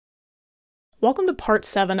Welcome to part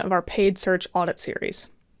 7 of our paid search audit series.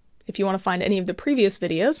 If you want to find any of the previous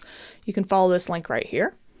videos, you can follow this link right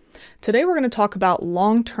here. Today we're going to talk about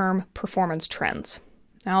long-term performance trends.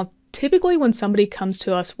 Now, typically when somebody comes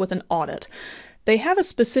to us with an audit, they have a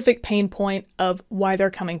specific pain point of why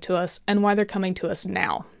they're coming to us and why they're coming to us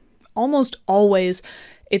now. Almost always,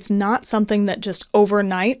 it's not something that just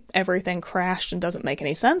overnight everything crashed and doesn't make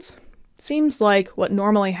any sense. It seems like what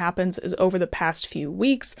normally happens is over the past few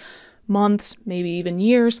weeks, months, maybe even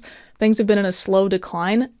years, things have been in a slow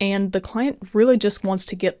decline, and the client really just wants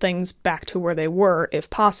to get things back to where they were if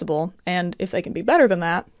possible, and if they can be better than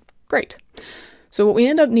that, great. So what we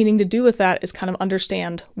end up needing to do with that is kind of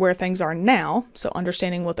understand where things are now, so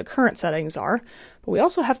understanding what the current settings are, but we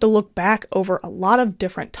also have to look back over a lot of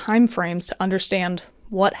different time frames to understand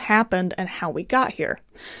what happened and how we got here.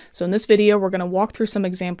 So in this video, we're going to walk through some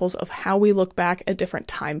examples of how we look back at different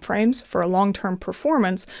time frames for a long-term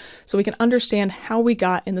performance so we can understand how we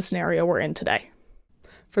got in the scenario we're in today.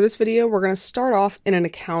 For this video, we're going to start off in an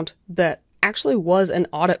account that actually was an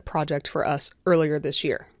audit project for us earlier this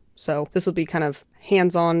year. So this will be kind of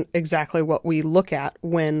hands-on exactly what we look at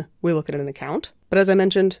when we look at an account. But as I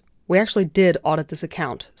mentioned, we actually did audit this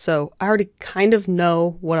account. So I already kind of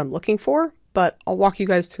know what I'm looking for, but I'll walk you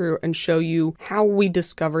guys through and show you how we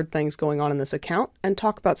discovered things going on in this account and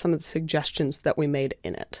talk about some of the suggestions that we made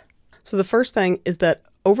in it. So the first thing is that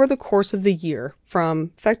over the course of the year,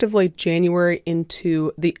 from effectively January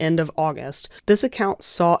into the end of August, this account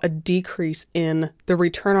saw a decrease in the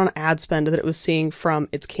return on ad spend that it was seeing from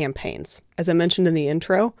its campaigns. As I mentioned in the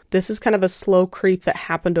intro, this is kind of a slow creep that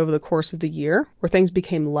happened over the course of the year where things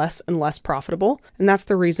became less and less profitable, and that's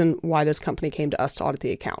the reason why this company came to us to audit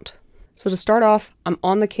the account. So to start off, I'm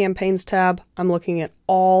on the campaigns tab. I'm looking at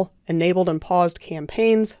all enabled and paused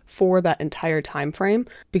campaigns for that entire time frame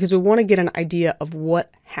because we want to get an idea of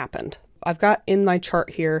what happened. I've got in my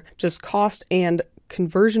chart here just cost and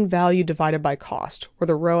conversion value divided by cost, or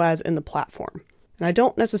the ROAS in the platform. And I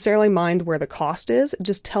don't necessarily mind where the cost is. It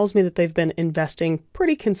just tells me that they've been investing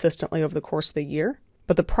pretty consistently over the course of the year.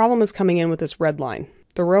 But the problem is coming in with this red line.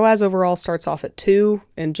 The ROAS overall starts off at 2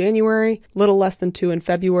 in January, a little less than 2 in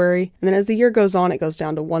February, and then as the year goes on, it goes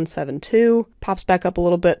down to 172, pops back up a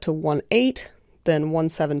little bit to 1.8, then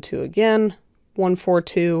 172 again,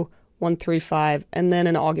 142, 135, and then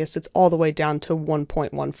in August, it's all the way down to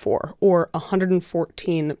 1.14, or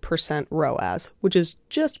 114% ROAS, which is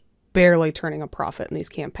just barely turning a profit in these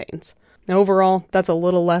campaigns. Now overall, that's a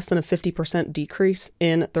little less than a 50% decrease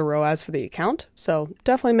in the ROAS for the account, so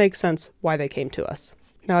definitely makes sense why they came to us.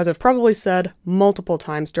 Now, as I've probably said multiple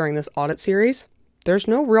times during this audit series, there's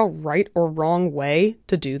no real right or wrong way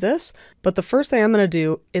to do this, but the first thing I'm going to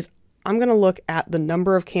do is I'm going to look at the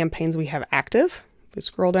number of campaigns we have active. If we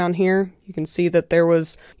scroll down here, you can see that there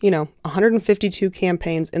was, 152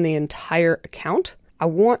 campaigns in the entire account. I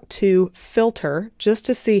want to filter just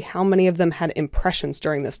to see how many of them had impressions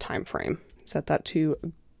during this time frame. Set that to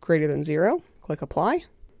greater than 0. Click apply.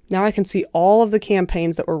 Now I can see all of the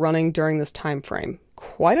campaigns that were running during this time frame.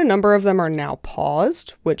 Quite a number of them are now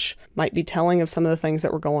paused, which might be telling of some of the things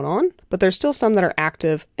that were going on, but there's still some that are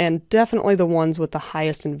active, and definitely the ones with the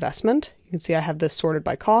highest investment. You can see I have this sorted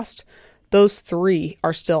by cost. Those 3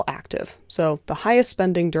 are still active. So the highest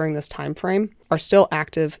spending during this time frame are still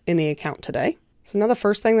active in the account today. So now the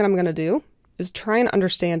first thing that I'm going to do is try and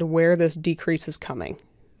understand where this decrease is coming.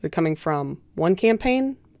 Is it coming from one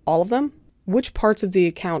campaign? All of them? Which parts of the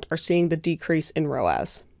account are seeing the decrease in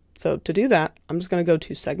ROAS? So to do that, I'm just going to go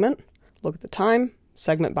to segment, look at the time,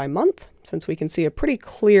 segment by month, since we can see a pretty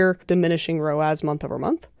clear diminishing ROAS month over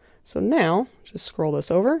month. So now, just scroll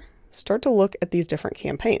this over, start to look at these different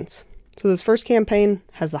campaigns. So this first campaign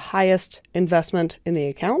has the highest investment in the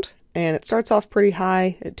account, and it starts off pretty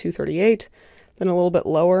high at 238, then a little bit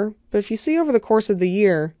lower. But if you see over the course of the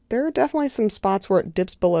year, there are definitely some spots where it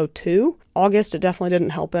dips below 2. August, it definitely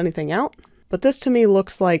didn't help anything out. But this to me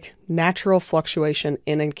looks like natural fluctuation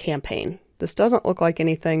in a campaign. This doesn't look like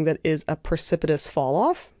anything that is a precipitous fall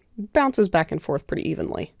off. It bounces back and forth pretty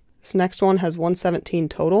evenly. This next one has 117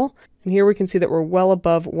 total. And here we can see that we're well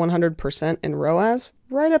above 100% in ROAS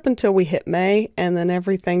right up until we hit May, and then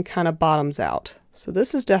everything kind of bottoms out. So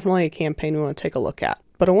this is definitely a campaign we want to take a look at.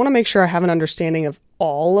 But I want to make sure I have an understanding of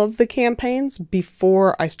all of the campaigns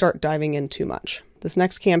before I start diving in too much. This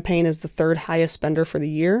next campaign is the 3rd highest spender for the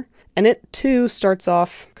year, and it too starts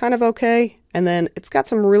off kind of okay, and then it's got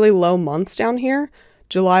some really low months down here.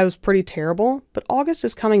 July was pretty terrible, but August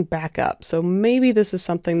is coming back up, so maybe this is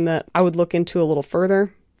something that I would look into a little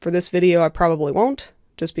further. For this video, I probably won't,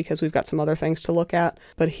 just because we've got some other things to look at.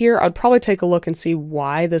 But here, I'd probably take a look and see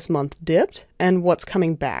why this month dipped and what's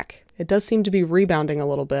coming back. It does seem to be rebounding a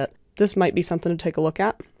little bit. This might be something to take a look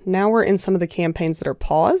at. Now we're in some of the campaigns that are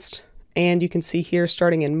paused, and you can see here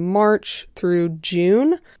starting in March through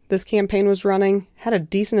June, this campaign was running, had a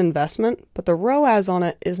decent investment, but the ROAS on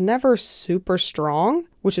it is never super strong,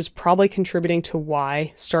 which is probably contributing to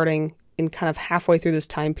why starting in kind of halfway through this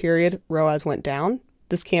time period, ROAS went down.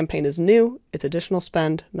 This campaign is new, it's additional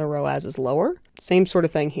spend, and the ROAS is lower. Same sort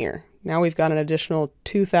of thing here. Now we've got an additional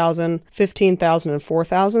 2,000, 15,000, and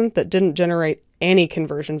 4,000 that didn't generate any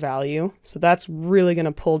conversion value. So that's really going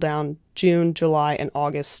to pull down June, July, and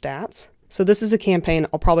August stats. So this is a campaign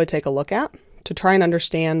I'll probably take a look at to try and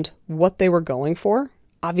understand what they were going for.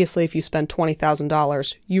 Obviously, if you spend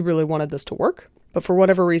 $20,000, you really wanted this to work, but for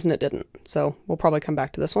whatever reason it didn't. So we'll probably come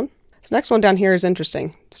back to this one. This next one down here is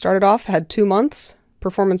interesting. Started off, had 2 months.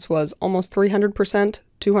 Performance was almost 300%,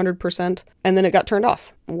 200%, and then it got turned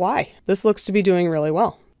off. Why? This looks to be doing really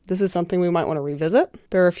well. This is something we might want to revisit.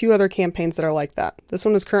 There are a few other campaigns that are like that. This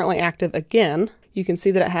one is currently active again. You can see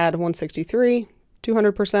that it had 163,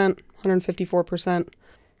 200%, 154%. You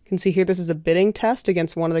can see here this is a bidding test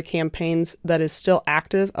against one of the campaigns that is still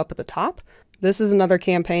active up at the top. This is another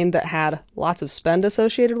campaign that had lots of spend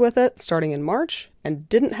associated with it starting in March and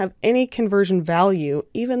didn't have any conversion value,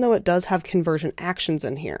 even though it does have conversion actions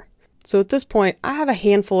in here. So at this point, I have a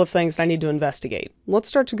handful of things I need to investigate. Let's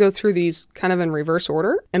start to go through these kind of in reverse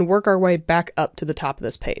order and work our way back up to the top of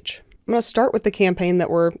this page. I'm going to start with the campaign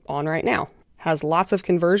that we're on right now. Has lots of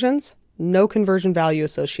conversions, no conversion value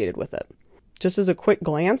associated with it. Just as a quick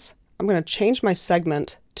glance, I'm going to change my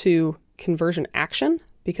segment to conversion action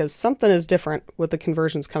because something is different with the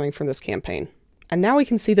conversions coming from this campaign. And now we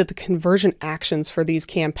can see that the conversion actions for these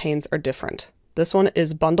campaigns are different. This one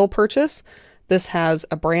is bundle purchase. This has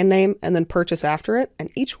a brand name and then purchase after it,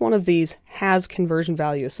 and each one of these has conversion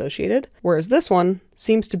value associated, whereas this one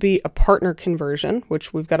seems to be a partner conversion,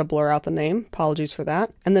 which we've got to blur out the name, apologies for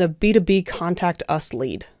that, and then a B2B contact us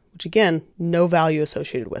lead, which again, no value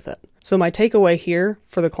associated with it. So my takeaway here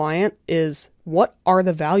for the client is, what are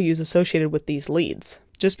the values associated with these leads?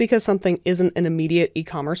 Just because something isn't an immediate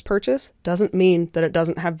e-commerce purchase doesn't mean that it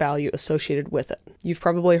doesn't have value associated with it. You've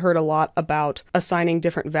probably heard a lot about assigning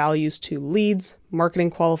different values to leads,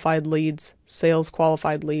 marketing qualified leads, sales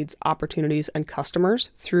qualified leads, opportunities, and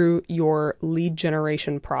customers through your lead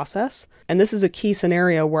generation process. And this is a key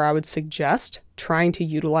scenario where I would suggest trying to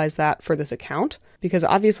utilize that for this account, because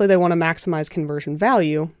obviously they want to maximize conversion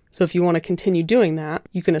value. So if you want to continue doing that,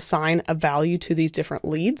 you can assign a value to these different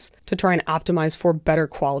leads to try and optimize for better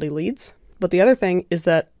quality leads. But the other thing is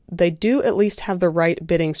that they do at least have the right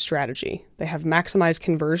bidding strategy. They have maximized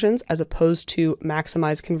conversions as opposed to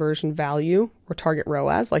maximize conversion value or target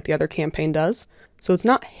ROAS like the other campaign does. So it's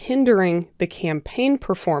not hindering the campaign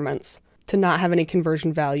performance to not have any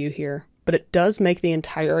conversion value here, but it does make the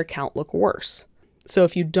entire account look worse. So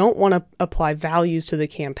if you don't want to apply values to the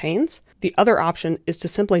campaigns, the other option is to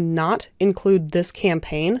simply not include this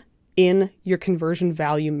campaign in your conversion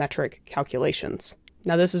value metric calculations.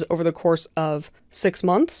 Now this is over the course of 6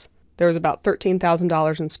 months. There was about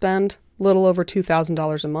 $13,000 in spend, little over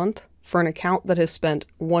 $2,000 a month. For an account that has spent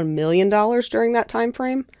 $1 million during that time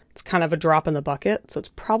frame, it's kind of a drop in the bucket, so it's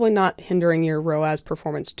probably not hindering your ROAS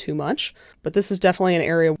performance too much, but this is definitely an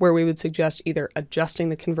area where we would suggest either adjusting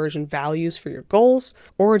the conversion values for your goals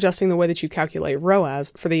or adjusting the way that you calculate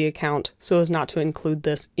ROAS for the account so as not to include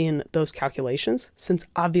this in those calculations, since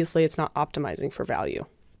obviously it's not optimizing for value.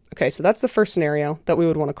 Okay, so that's the first scenario that we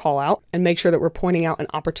would want to call out and make sure that we're pointing out an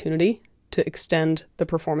opportunity to extend the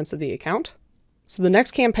performance of the account. So the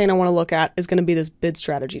next campaign I want to look at is going to be this bid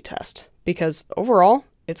strategy test, because overall,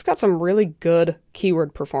 it's got some really good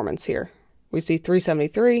keyword performance here. We see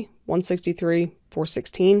 373, 163,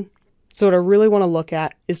 416. So what I really want to look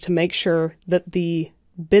at is to make sure that the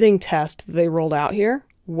bidding test that they rolled out here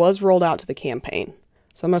was rolled out to the campaign.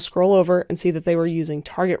 So I'm going to scroll over and see that they were using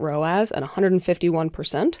target ROAS at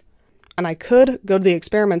 151%. And I could go to the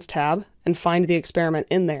experiments tab and find the experiment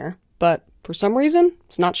in there, but for some reason,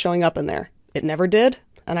 it's not showing up in there. It never did,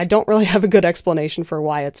 and I don't really have a good explanation for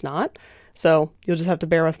why it's not. So you'll just have to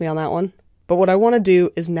bear with me on that one. But what I want to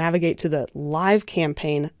do is navigate to the live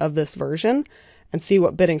campaign of this version and see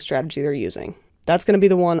what bidding strategy they're using. That's going to be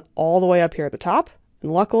the one all the way up here at the top.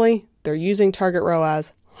 And luckily, they're using target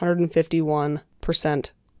ROAS 151%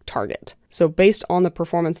 target. So based on the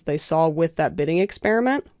performance that they saw with that bidding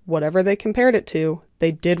experiment, whatever they compared it to,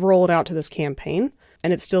 they did roll it out to this campaign,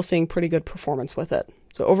 and it's still seeing pretty good performance with it.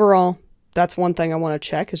 So overall, that's one thing I want to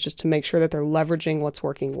check, is just to make sure that they're leveraging what's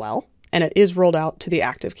working well. And it is rolled out to the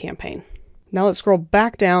active campaign. Now let's scroll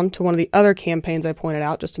back down to one of the other campaigns I pointed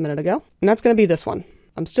out just a minute ago, and that's going to be this one.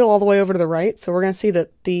 I'm still all the way over to the right, so we're going to see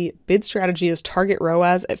that the bid strategy is target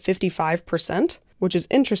ROAS at 55%, which is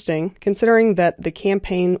interesting considering that the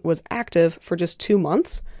campaign was active for just 2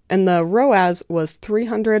 months, and the ROAS was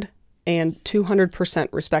 300 and 200%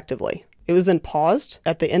 respectively. It was then paused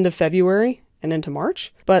at the end of February and into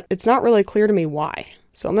March, but it's not really clear to me why.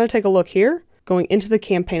 So I'm going to take a look here, going into the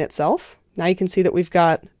campaign itself. Now you can see that we've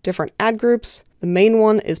got different ad groups. The main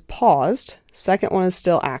one is paused. Second one is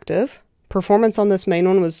still active. Performance on this main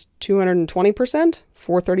one was 220%,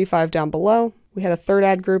 435 down below. We had a third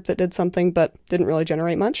ad group that did something but didn't really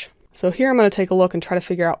generate much. So here I'm going to take a look and try to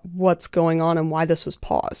figure out what's going on and why this was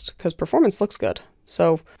paused, because performance looks good.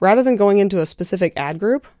 So rather than going into a specific ad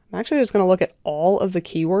group, I'm actually just going to look at all of the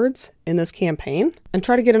keywords in this campaign and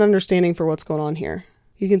try to get an understanding for what's going on here.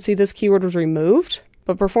 You can see this keyword was removed,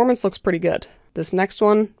 but performance looks pretty good. This next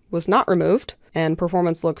one was not removed, and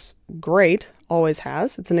performance looks great, always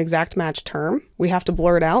has. It's an exact match term. We have to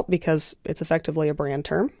blur it out because it's effectively a brand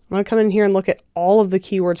term. I'm going to come in here and look at all of the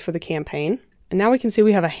keywords for the campaign, and now we can see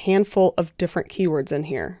we have a handful of different keywords in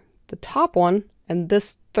here. The top one and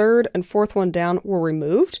this third and fourth one down were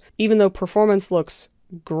removed, even though performance looks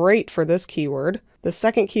great for this keyword. The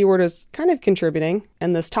second keyword is kind of contributing,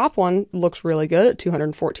 and this top one looks really good at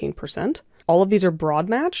 214%. All of these are broad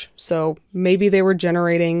match, so maybe they were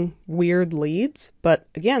generating weird leads, but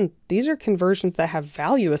again, these are conversions that have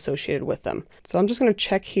value associated with them. So I'm just going to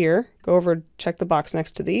check here, go over, check the box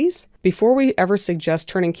next to these. Before we ever suggest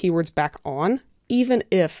turning keywords back on, even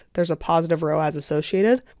if there's a positive ROAS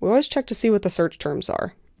associated, we always check to see what the search terms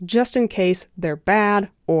are, just in case they're bad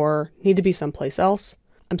or need to be someplace else.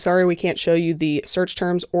 I'm sorry we can't show you the search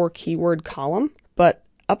terms or keyword column, but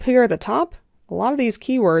up here at the top, a lot of these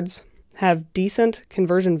keywords have decent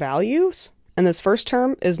conversion values, and this first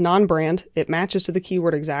term is non-brand. It matches to the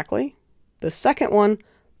keyword exactly. The second one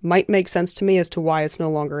might make sense to me as to why it's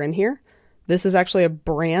no longer in here. This is actually a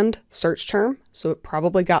brand search term, so it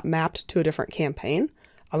probably got mapped to a different campaign.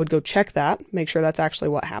 I would go check that, make sure that's actually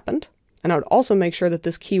what happened. And I would also make sure that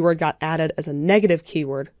this keyword got added as a negative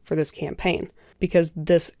keyword for this campaign, because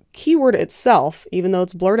this keyword itself, even though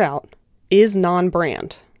it's blurred out, is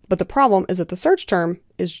non-brand. But the problem is that the search term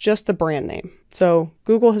is just the brand name. So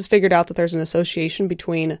Google has figured out that there's an association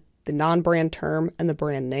between the non-brand term and the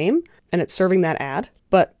brand name, and it's serving that ad.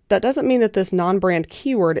 But that doesn't mean that this non-brand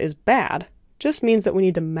keyword is bad, just means that we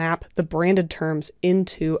need to map the branded terms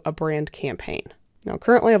into a brand campaign. Now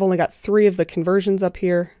currently I've only got 3 of the conversions up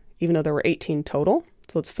here, even though there were 18 total.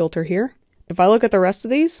 So let's filter here. If I look at the rest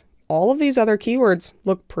of these, all of these other keywords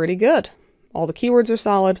look pretty good. All the keywords are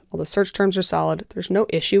solid, all the search terms are solid, there's no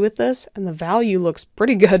issue with this, and the value looks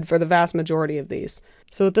pretty good for the vast majority of these.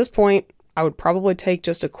 So at this point, I would probably take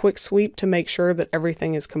just a quick sweep to make sure that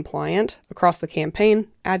everything is compliant across the campaign,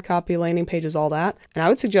 ad copy, landing pages, all that, and I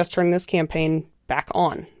would suggest turning this campaign back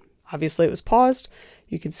on. Obviously it was paused.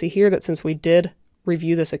 You can see here that since we did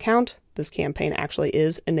review this account, this campaign actually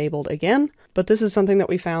is enabled again, but this is something that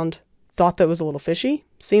we thought that was a little fishy.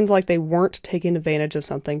 Seemed like they weren't taking advantage of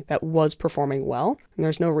something that was performing well, and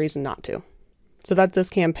there's no reason not to. So that's this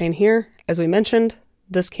campaign here. As we mentioned,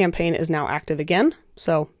 this campaign is now active again,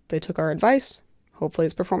 so they took our advice. Hopefully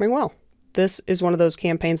it's performing well. This is one of those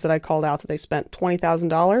campaigns that I called out that they spent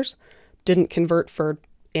 $20,000, didn't convert for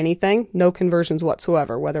anything, no conversions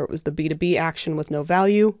whatsoever, whether it was the B2B action with no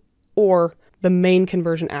value or the main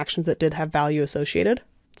conversion actions that did have value associated.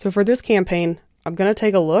 So for this campaign, I'm going to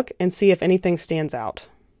take a look and see if anything stands out.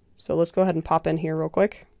 So let's go ahead and pop in here real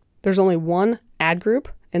quick. There's only one ad group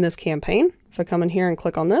in this campaign. If I come in here and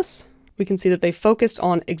click on this, we can see that they focused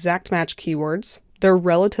on exact match keywords. They're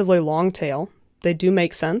relatively long tail. They do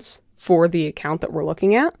make sense for the account that we're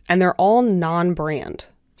looking at, and they're all non-brand.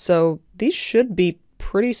 So these should be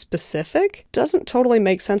pretty specific. Doesn't totally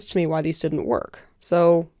make sense to me why these didn't work.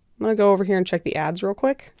 So I'm going to go over here and check the ads real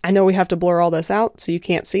quick. I know we have to blur all this out so you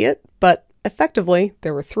can't see it, but effectively,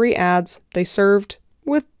 there were 3 ads. They served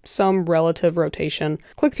with some relative rotation.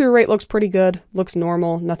 Click-through rate looks pretty good, looks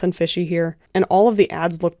normal, nothing fishy here, and all of the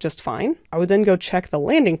ads look just fine. I would then go check the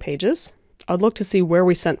landing pages. I'd look to see where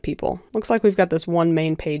we sent people. Looks like we've got this one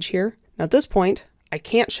main page here. Now at this point, I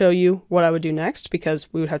can't show you what I would do next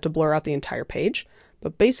because we would have to blur out the entire page,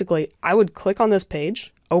 but basically, I would click on this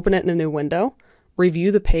page, open it in a new window,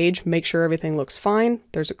 review the page, make sure everything looks fine,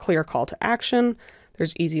 there's a clear call to action,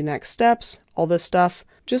 there's easy next steps, all this stuff.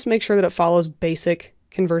 Just make sure that it follows basic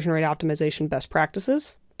conversion rate optimization best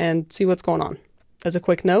practices and see what's going on. As a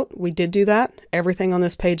quick note, we did do that. Everything on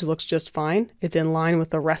this page looks just fine. It's in line with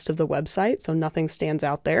the rest of the website, so nothing stands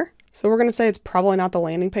out there. So we're going to say it's probably not the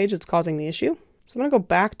landing page that's causing the issue. So I'm going to go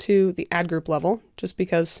back to the ad group level just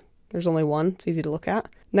because There's only one. It's easy to look at.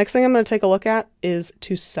 Next thing I'm going to take a look at is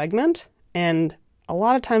to segment. And a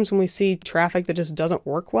lot of times when we see traffic that just doesn't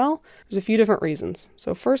work well, there's a few different reasons.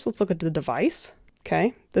 So first, let's look at the device.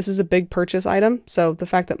 Okay, this is a big purchase item, so the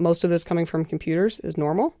fact that most of it is coming from computers is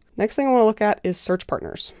normal. Next thing I want to look at is search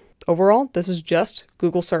partners. Overall, this is just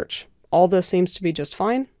Google search. All this seems to be just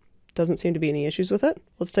fine. Doesn't seem to be any issues with it.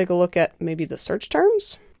 Let's take a look at maybe the search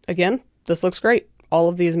terms. Again, this looks great. All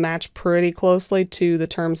of these match pretty closely to the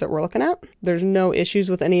terms that we're looking at. There's no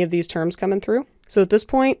issues with any of these terms coming through. So at this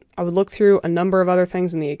point, I would look through a number of other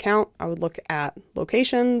things in the account. I would look at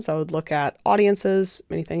locations, I would look at audiences,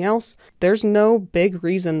 anything else. There's no big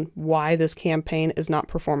reason why this campaign is not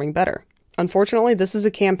performing better. Unfortunately, this is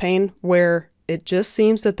a campaign where it just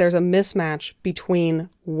seems that there's a mismatch between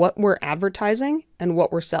what we're advertising and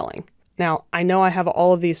what we're selling. Now, I know I have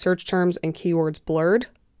all of these search terms and keywords blurred,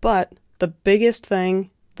 but the biggest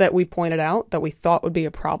thing that we pointed out that we thought would be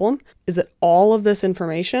a problem is that all of this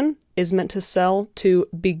information is meant to sell to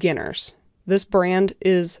beginners. This brand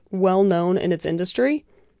is well known in its industry,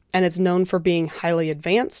 and it's known for being highly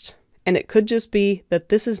advanced. And it could just be that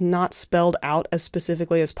this is not spelled out as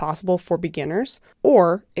specifically as possible for beginners,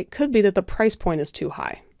 or it could be that the price point is too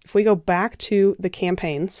high. If we go back to the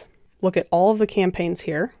campaigns, look at all of the campaigns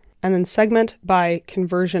here, and then segment by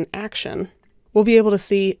conversion action, we'll be able to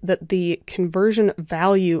see that the conversion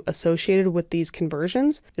value associated with these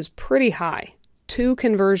conversions is pretty high. 2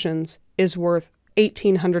 conversions is worth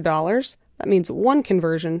 $1,800. That means 1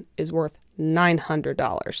 conversion is worth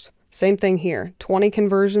 $900. Same thing here. 20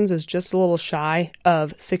 conversions is just a little shy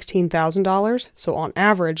of $16,000. So on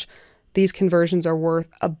average, these conversions are worth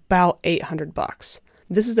about $800.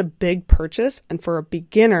 This is a big purchase, and for a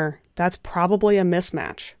beginner, that's probably a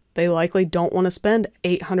mismatch. They likely don't want to spend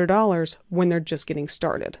 $800 when they're just getting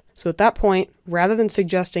started. So at that point, rather than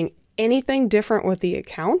suggesting anything different with the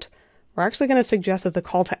account, we're actually going to suggest that the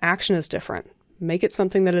call to action is different. Make it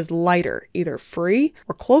something that is lighter, either free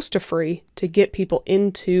or close to free, to get people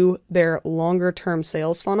into their longer term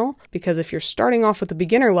sales funnel. Because if you're starting off with the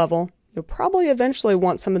beginner level, you'll probably eventually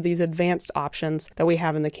want some of these advanced options that we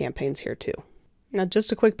have in the campaigns here too. Now,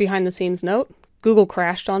 just a quick behind the scenes note, Google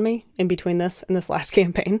crashed on me in between this and this last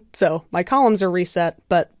campaign. So my columns are reset,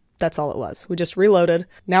 but that's all it was. We just reloaded.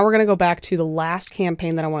 Now we're going to go back to the last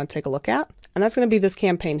campaign that I want to take a look at. And that's going to be this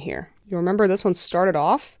campaign here. You remember this one started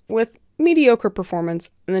off with mediocre performance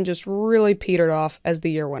and then just really petered off as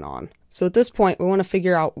the year went on. So at this point, we want to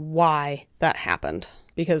figure out why that happened,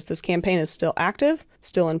 because this campaign is still active,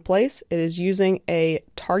 still in place. It is using a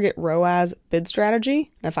target ROAS bid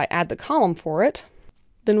strategy. And if I add the column for it,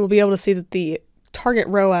 then we'll be able to see that the target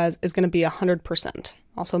ROAS is going to be 100%.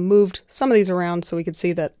 Also moved some of these around so we could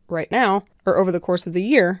see that right now, or over the course of the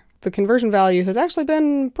year, the conversion value has actually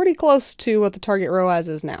been pretty close to what the target ROAS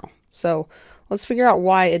is now. So let's figure out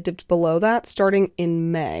why it dipped below that starting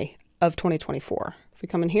in May of 2024. If we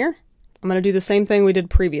come in here, I'm going to do the same thing we did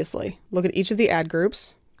previously. Look at each of the ad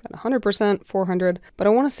groups. Got 100%, 400, but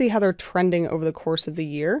I want to see how they're trending over the course of the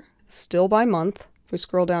year, still by month. If we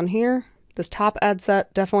scroll down here, this top ad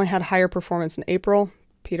set definitely had higher performance in April,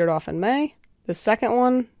 petered off in May. The second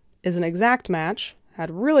one is an exact match, had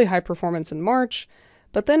really high performance in March,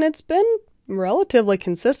 but then it's been relatively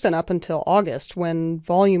consistent up until August when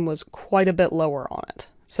volume was quite a bit lower on it.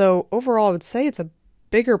 So overall, I would say it's a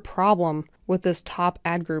bigger problem with this top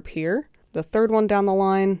ad group here. The third one down the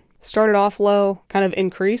line started off low, kind of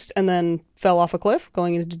increased, and then fell off a cliff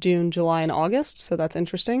going into June, July, and August. So that's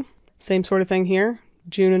interesting. Same sort of thing here.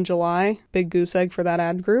 June and July, big goose egg for that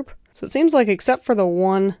ad group. So it seems like except for the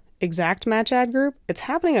one exact match ad group, it's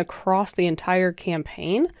happening across the entire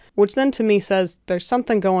campaign, which then to me says there's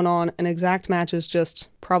something going on and exact match is just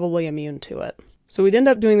probably immune to it. So we'd end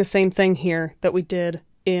up doing the same thing here that we did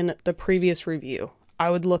in the previous review.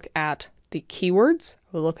 I would look at the keywords,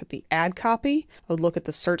 I would look at the ad copy, I would look at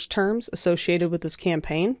the search terms associated with this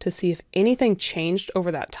campaign to see if anything changed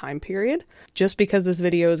over that time period. Just because this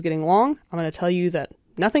video is getting long, I'm going to tell you that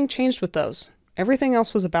nothing changed with those. Everything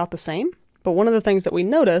else was about the same. But one of the things that we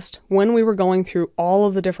noticed when we were going through all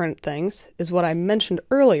of the different things is what I mentioned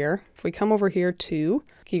earlier. If we come over here to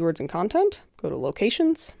keywords and content, go to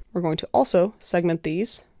locations, we're going to also segment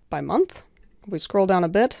these by month. If we scroll down a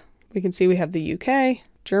bit, we can see we have the UK,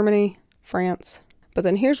 Germany, France. But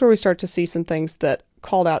then here's where we start to see some things that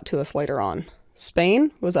called out to us later on.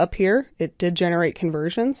 Spain was up here. It did generate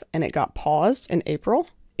conversions and it got paused in April.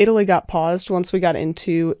 Italy got paused once we got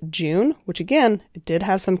into June, which again, it did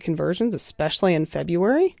have some conversions, especially in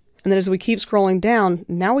February. And then as we keep scrolling down,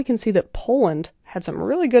 now we can see that Poland had some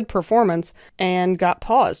really good performance and got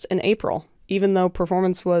paused in April, even though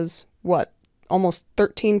performance was, almost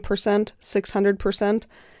 13%, 600%,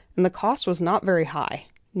 and the cost was not very high.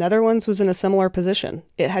 Netherlands was in a similar position.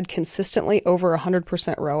 It had consistently over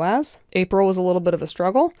 100% ROAS. April was a little bit of a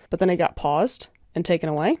struggle, but then it got paused and taken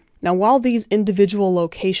away. Now, while these individual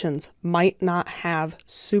locations might not have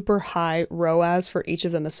super high ROAS for each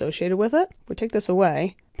of them associated with it, if we take this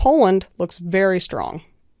away, Poland looks very strong,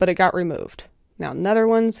 but it got removed. Now,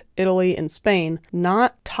 Netherlands, Italy, and Spain,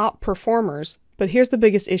 not top performers, but here's the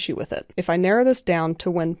biggest issue with it. If I narrow this down to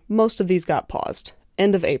when most of these got paused,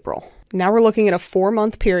 end of April. Now we're looking at a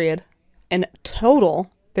 4-month period, and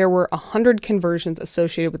total, there were 100 conversions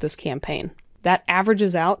associated with this campaign. That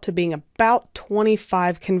averages out to being about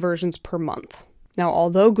 25 conversions per month. Now,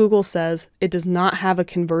 although Google says it does not have a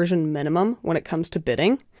conversion minimum when it comes to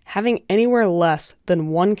bidding, having anywhere less than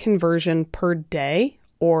 1 conversion per day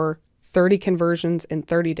or 30 conversions in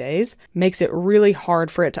 30 days makes it really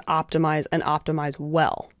hard for it to optimize and optimize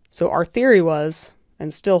well. So our theory was,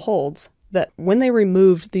 and still holds, that when they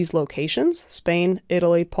removed these locations, Spain,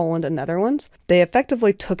 Italy, Poland, and Netherlands, they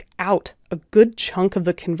effectively took out a good chunk of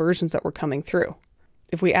the conversions that were coming through.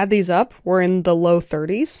 If we add these up, we're in the low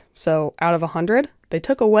 30s, so out of 100, they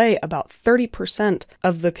took away about 30%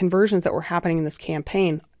 of the conversions that were happening in this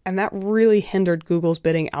campaign, and that really hindered Google's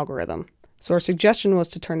bidding algorithm. So our suggestion was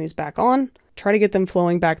to turn these back on, try to get them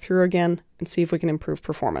flowing back through again, and see if we can improve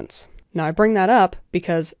performance. Now I bring that up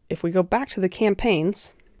because if we go back to the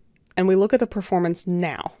campaigns, and we look at the performance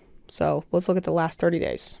now, so let's look at the last 30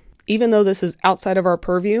 days. Even though this is outside of our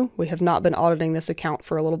purview, we have not been auditing this account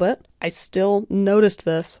for a little bit, I still noticed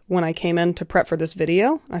this when I came in to prep for this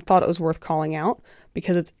video. I thought it was worth calling out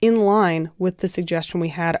because it's in line with the suggestion we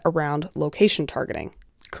had around location targeting.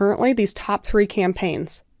 Currently, these top 3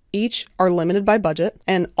 campaigns each are limited by budget,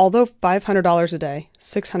 and although $500 a day,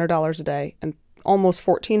 $600 a day, and almost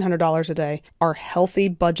 $1,400 a day are healthy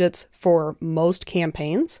budgets for most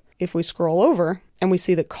campaigns, if we scroll over and we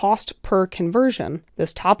see the cost per conversion,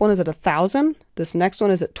 this top one is at $1,000, this next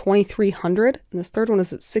one is at $2,300, and this third one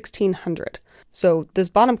is at $1,600. So this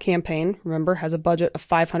bottom campaign, remember, has a budget of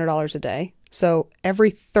 $500 a day. So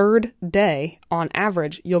every third day, on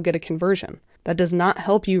average, you'll get a conversion. That does not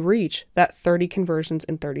help you reach that 30 conversions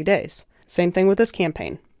in 30 days. Same thing with this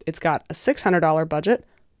campaign. It's got a $600 budget,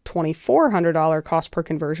 $2,400 cost per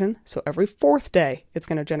conversion, so every 4th day, it's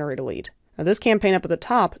going to generate a lead. Now this campaign up at the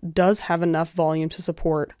top does have enough volume to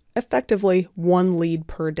support effectively 1 lead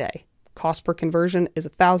per day. Cost per conversion is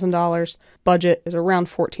 $1,000, budget is around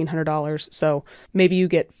 $1,400, so maybe you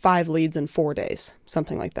get 5 leads in 4 days,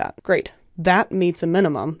 something like that. Great. That meets a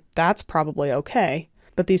minimum. That's probably okay.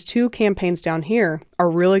 But these 2 campaigns down here are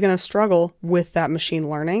really going to struggle with that machine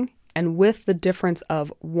learning and with the difference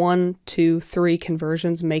of 1, 2, 3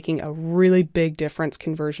 conversions making a really big difference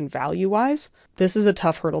conversion value-wise. This is a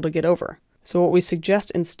tough hurdle to get over. So what we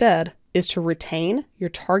suggest instead is to retain your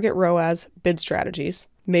target ROAS bid strategies,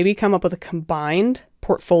 maybe come up with a combined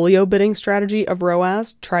portfolio bidding strategy of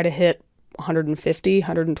ROAS, try to hit 150,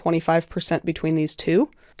 125% between these 2,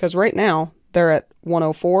 because right now they're at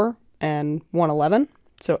 104 and 111.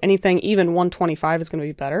 So anything even 125 is going to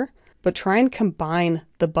be better, but try and combine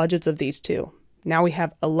the budgets of these 2. Now we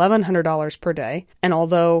have $1,100 per day, and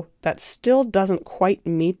although that still doesn't quite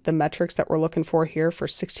meet the metrics that we're looking for here for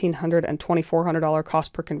 $1,600 and $2,400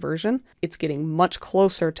 cost per conversion, it's getting much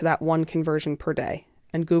closer to that 1 conversion per day.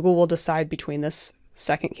 And Google will decide between this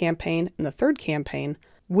second campaign and the third campaign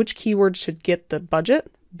which keywords should get the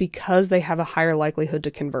budget because they have a higher likelihood to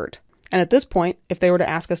convert. And at this point, if they were to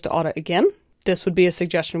ask us to audit again, this would be a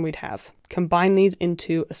suggestion we'd have. Combine these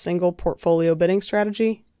into a single portfolio bidding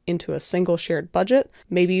strategy, into a single shared budget,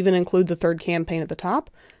 maybe even include the third campaign at the top,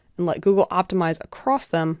 and let Google optimize across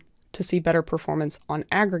them to see better performance on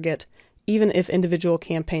aggregate, even if individual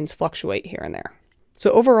campaigns fluctuate here and there.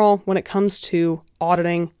 So overall, when it comes to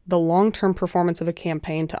auditing the long-term performance of a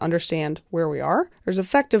campaign to understand where we are, there's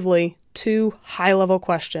effectively 2 high-level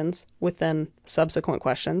questions with then subsequent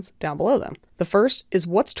questions down below them. The first is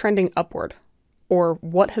what's trending upward, or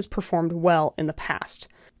what has performed well in the past?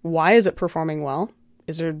 Why is it performing well?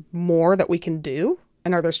 Is there more that we can do?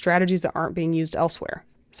 And are there strategies that aren't being used elsewhere?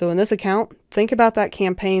 So in this account, think about that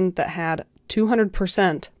campaign that had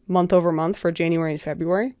 200% month over month for January and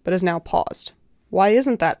February, but is now paused. Why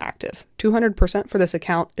isn't that active? 200% for this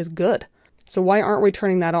account is good. So why aren't we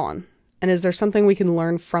turning that on? And is there something we can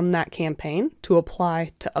learn from that campaign to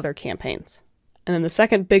apply to other campaigns? And then the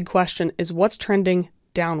second big question is what's trending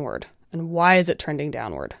downward? And why is it trending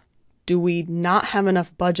downward? Do we not have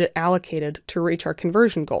enough budget allocated to reach our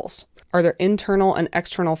conversion goals? Are there internal and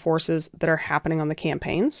external forces that are happening on the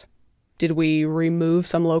campaigns? Did we remove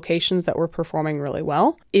some locations that were performing really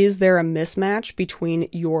well? Is there a mismatch between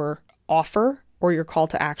your offer or your call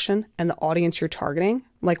to action and the audience you're targeting?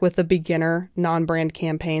 Like with the beginner non-brand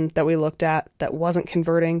campaign that we looked at that wasn't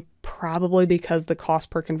converting, probably because the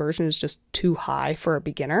cost per conversion is just too high for a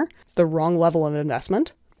beginner. It's the wrong level of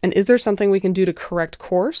investment. And is there something we can do to correct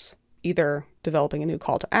course? Either developing a new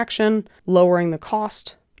call to action, lowering the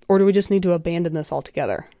cost, or do we just need to abandon this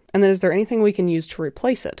altogether? And then is there anything we can use to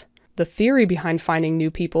replace it? The theory behind finding new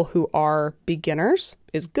people who are beginners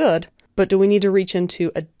is good, but do we need to reach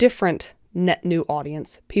into a different net new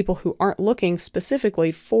audience, people who aren't looking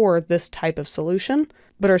specifically for this type of solution,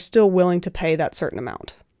 but are still willing to pay that certain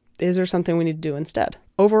amount? Is there something we need to do instead?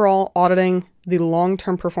 Overall, auditing the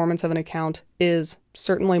long-term performance of an account is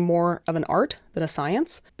certainly more of an art than a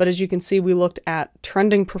science, but as you can see, we looked at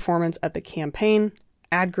trending performance at the campaign,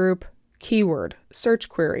 ad group, keyword, search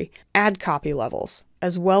query, ad copy levels,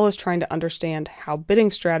 as well as trying to understand how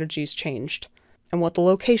bidding strategies changed and what the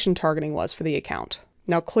location targeting was for the account.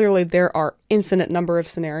 Now, clearly, there are infinite number of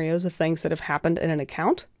scenarios of things that have happened in an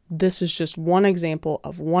account. This is just one example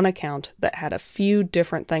of one account that had a few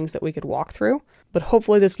different things that we could walk through, but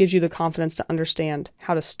hopefully this gives you the confidence to understand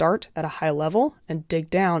how to start at a high level and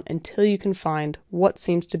dig down until you can find what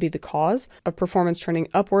seems to be the cause of performance trending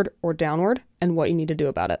upward or downward and what you need to do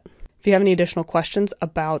about it. If you have any additional questions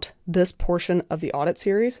about this portion of the audit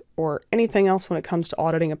series or anything else when it comes to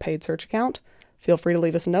auditing a paid search account, feel free to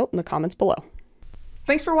leave us a note in the comments below.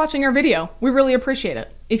 Thanks for watching our video. We really appreciate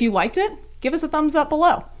it. If you liked it, give us a thumbs up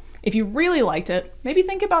below. If you really liked it, maybe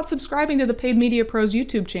think about subscribing to the Paid Media Pros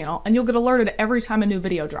YouTube channel and you'll get alerted every time a new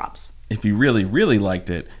video drops. If you really liked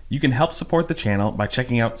it, you can help support the channel by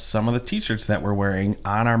checking out some of the t-shirts that we're wearing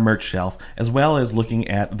on our merch shelf, as well as looking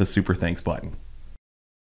at the Super Thanks button.